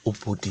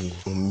ubhuti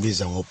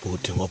ngimbiza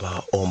ngobhuti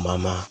ngoba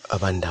omama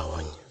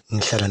abandawonye.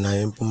 Ngihlala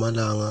naye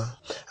eMpumalanga,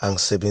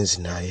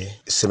 angisebenzi naye,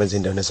 sisebenza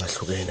endaweni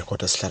ezahlukene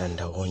kodwa sihlala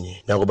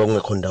ndawonye. Nakuba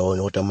kungekho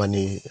ndawonye kodwa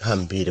manje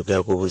ihambile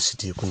kuya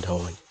kusithi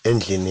kundawonye.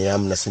 Endlini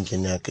yami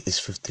nasendlini yakhe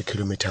is 50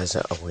 kilometers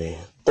away.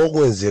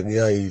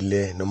 Okwenzeka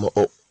yile noma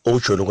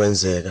okujolo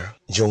kwenzeka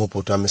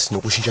njengobhuti wami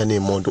sinokushintshana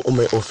imoto.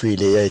 Uma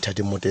ofile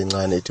yayithatha imoto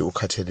encane ethi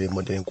ukhathele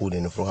imoto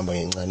enkulu nofuna ukuhamba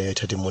ngencane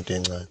yayithatha imoto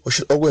encane.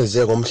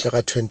 Okwenzeka ngomhla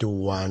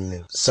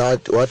ka-21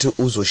 wathi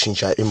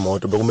uzoshintsha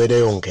imoto bekumele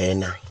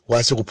yongena.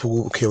 Wase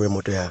kuphuka ukhe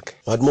wemoto yakhe.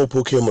 Wathi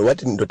mawuphuka imoto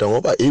wathi ndoda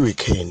ngoba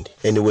iweekend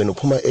and wena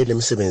uphuma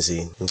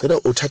emsebenzini ngicela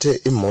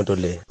uthathe imoto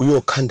le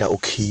uyokhanda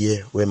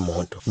ukhiye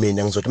wemoto.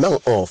 Mina ngizothi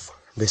mangi-off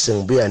bese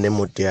ngibuya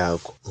nemoto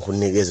yakho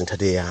ngikunikeze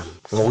ngithathe yami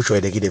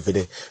ngokujwayelekile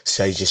vele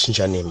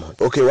siyayishintshana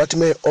imoto. Okay, wathi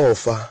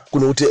me-offer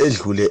kunokuthi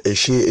edlule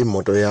eshiye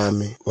imoto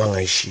yami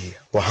wangayishiya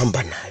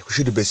wahamba nayo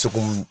kusho bese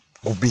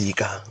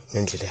kubika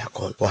ngendlela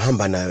yakhona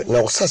wahamba nayo.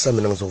 Ngakusasa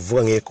mina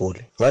ngizovuka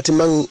ngegoli ngathi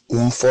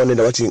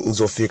mangimfonela wathi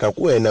ngizofika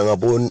kuwena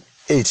ngabo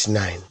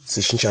 8-9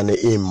 sishintshane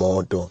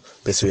imoto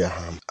bese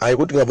uyahamba. Hayi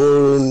ukuthi ngabo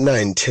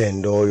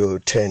 9-10 loyo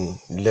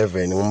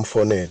 10-11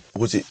 ngumfonela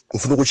ukuthi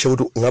ngifuna ukucheck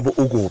ukuthi ngabe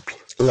ukuphi.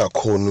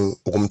 Ingakhona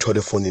ukumthola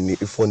efonini,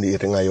 ifoni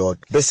iringa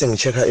yodwa bese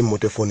ngichecka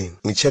imoto efonini.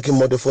 Ngichecka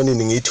imoto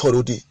efonini ngiyithola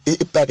ukuthi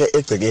ipake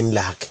egcekeni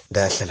lakhe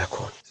ndayahlala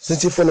khona.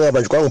 Since ifoni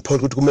ngabanje kwangiphoqa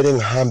ukuthi kumele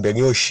ngihambe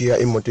ngiyoshiya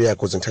imoto yakhe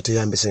ukuze ngithathe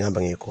yami bese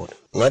ngihamba ngiyikhola.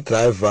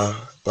 Ngadriver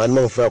ngathi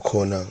mangifika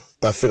khona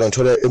ngafika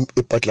ngithola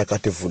ipatla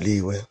kade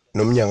ivuliwe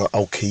nomnyango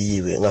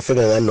awukhiyiwe.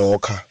 Ngafika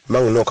nganokha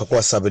manginokha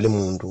kwasabela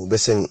umuntu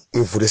bese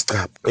ngivula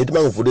isicapha. Ethi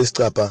mangivula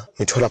isicapha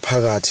ngithola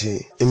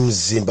phakathi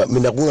imizimba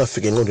mina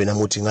kungafike engqondweni nami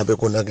ukuthi ngabe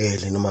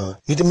konakele noma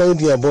ngithi manje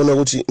ngiyabona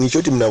ukuthi ngisho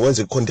ukuthi mina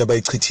kwenze ikhonto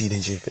abayichithile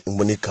nje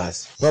ngibona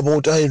igazi ngaba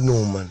ukuthi ayi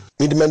no man.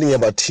 Ngithi manje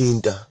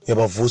ngiyabathinta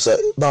ngiyabavusa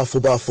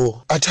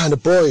bafo athanda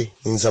boy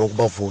ngizama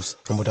ukubavusa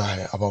ngoba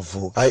hayi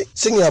abavuka. Hayi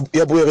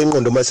sengiyabuya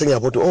ingqondo mase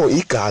ngiyabona oh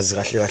igazi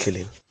kahle kahle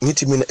lena.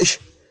 Ngithi mina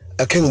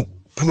akhe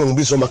ngiphume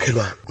ngibizwa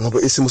umakhelwane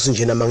ngoba isimo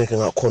sinjena mangeke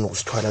ngakhona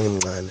ukusithwala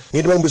ngimncane.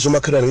 Ngithi mangibizwa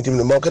umakhelwane ngithi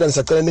mina umakhelwane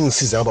sacela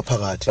ningisize ngaba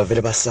phakathi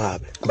bavele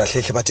basabe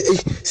bahlehle bathi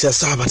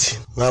siyasaba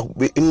thina.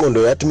 Ngabe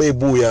ingqondo yathi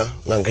mayibuya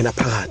ngangena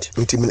phakathi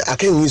ngithi mina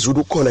akhe ngizwe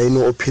ukuthi ukhona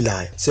yini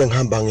ophilayo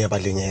sengihamba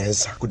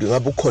ngiyabalingeza ukuthi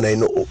ngabe ukhona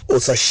yini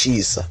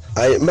osashisa.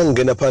 Hayi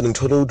mangingena phakathi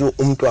ngithola ukuthi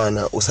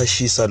umntwana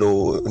usashisa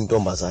lo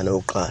intombazane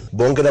yokuqala.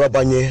 Bonke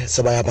labanye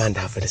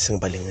sebayabanda vele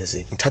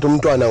sengibalingezile. Ngithatha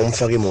umntwana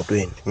ngimfaka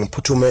emotweni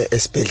ngiphuthuma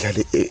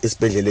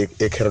esibhedlela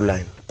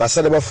eCaroline.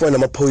 Basale bafona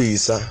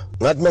amaphoyisa.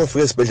 Ngathi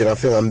mangifika esibhedlela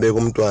ngafika ngambeka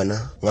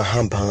umntwana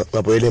ngahamba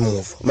ngaboyela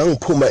emuva.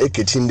 Mangiphuma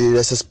egethini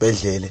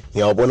lasesibhedlela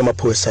ngiyabona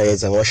amaphoyisa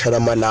yeza ngwashaya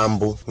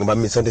amalambu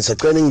ngibamisa ngithi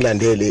sacela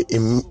ngilandele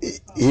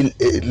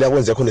la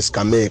kwenza khona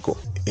isigameko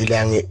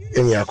ila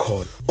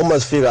engiyakhona. Uma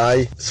sifika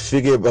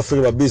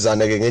bafike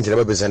babizana ke ngendlela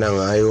babizana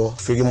ngayo.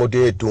 Fika imoto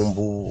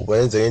yedumbu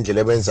bayenza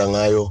ngendlela abenza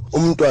ngayo.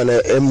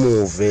 Umntwana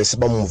emuve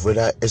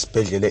sibamuvela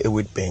esibhedlela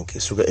eWitbank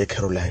isuka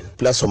eCaroline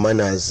plus or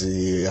minus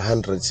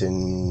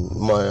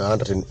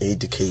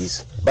 180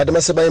 Ks. Bathi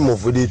mase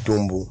bayimuvula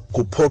idumbu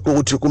kuphoqa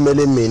ukuthi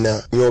kumele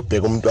mina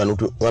ngiyobheka umntwana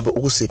ukuthi ngabe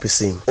ukusiphi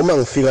isimo. Uma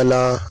ngifika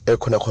la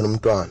ekhona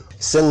umntwana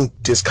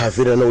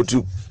sengidiscover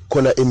ukuthi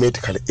khona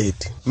i-medical aid.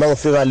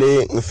 Mangifika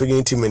le ngifike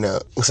ngithi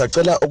mina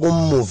ngisacela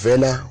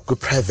ukumuvela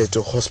ku-private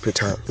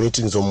hospital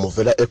ngithi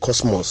ngizomuvela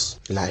eCosmos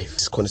Life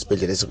sikhona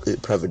isibhedlela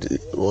private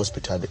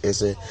hospital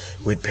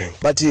ese-Witbank.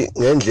 Bathi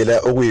ngendlela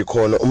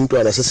okuyikhona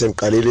umntwana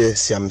sesengiqalile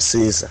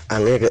siyamsiza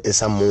angeke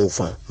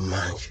esamuva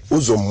manje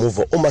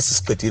uzomuva uma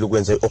sesiqedile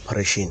ukwenza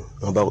i-operation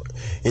ngoba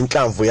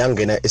inhlamvu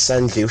yangena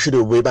esandleni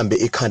usho ubeyibambe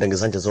ikhanda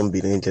ngezandla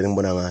zombili ngendlela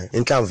engibona ngayo.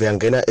 Inhlamvu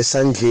yangena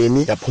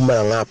esandleni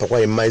yaphuma ngapha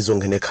kwayima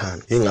izongena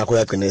ekhanda ingakho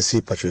yagcina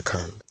esiphathwe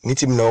ekhanda.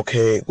 Ngithi mina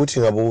okay kuthi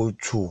ngabo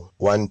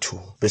 2-1-2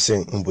 bese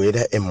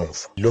ngibuyela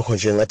emuva. Lokho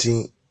nje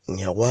ngathi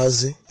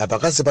ngiyakwazi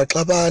abakaze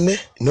baxabane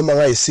noma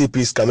ngayisiphi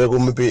isigameko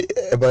umuntu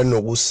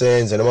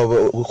ebanokusenza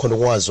noma kukhona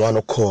ukwazwana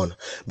okukhona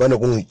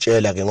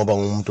banokungitshela ke ngoba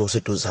ngumuntu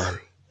oseduzana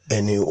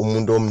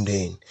umuntu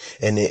omndeni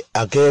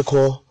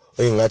akekho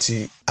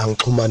engathi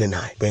angixhumane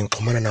naye.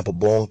 Bengixhumana nabo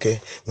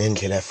bonke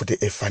ngendlela futhi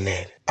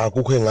efanele.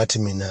 Akukho engathi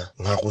mina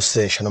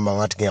ngakusesha noma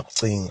ngathi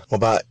ngiyakucinga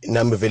ngoba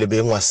nami vele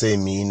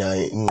bengasemina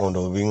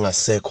ingqondo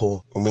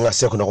bengasekho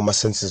nakuma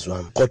senses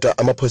wami. Kodwa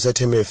amaphoyisa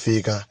athe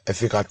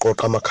efika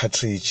aqoqa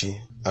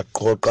ama-cartridge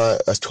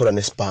aqoqa asithola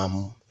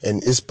nesibhamu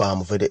and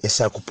isibhamu vele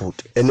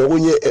esakubhuti.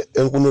 Okunye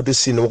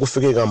enkunotisini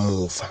ukufike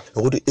kamuva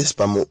ukuthi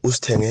isibhamu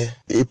usithenge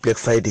i-Black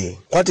Friday.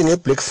 Kwathi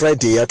nge-Black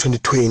Friday ya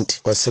 2020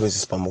 wasebenzisa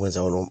isibhamu ukwenza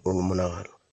lo monakalo.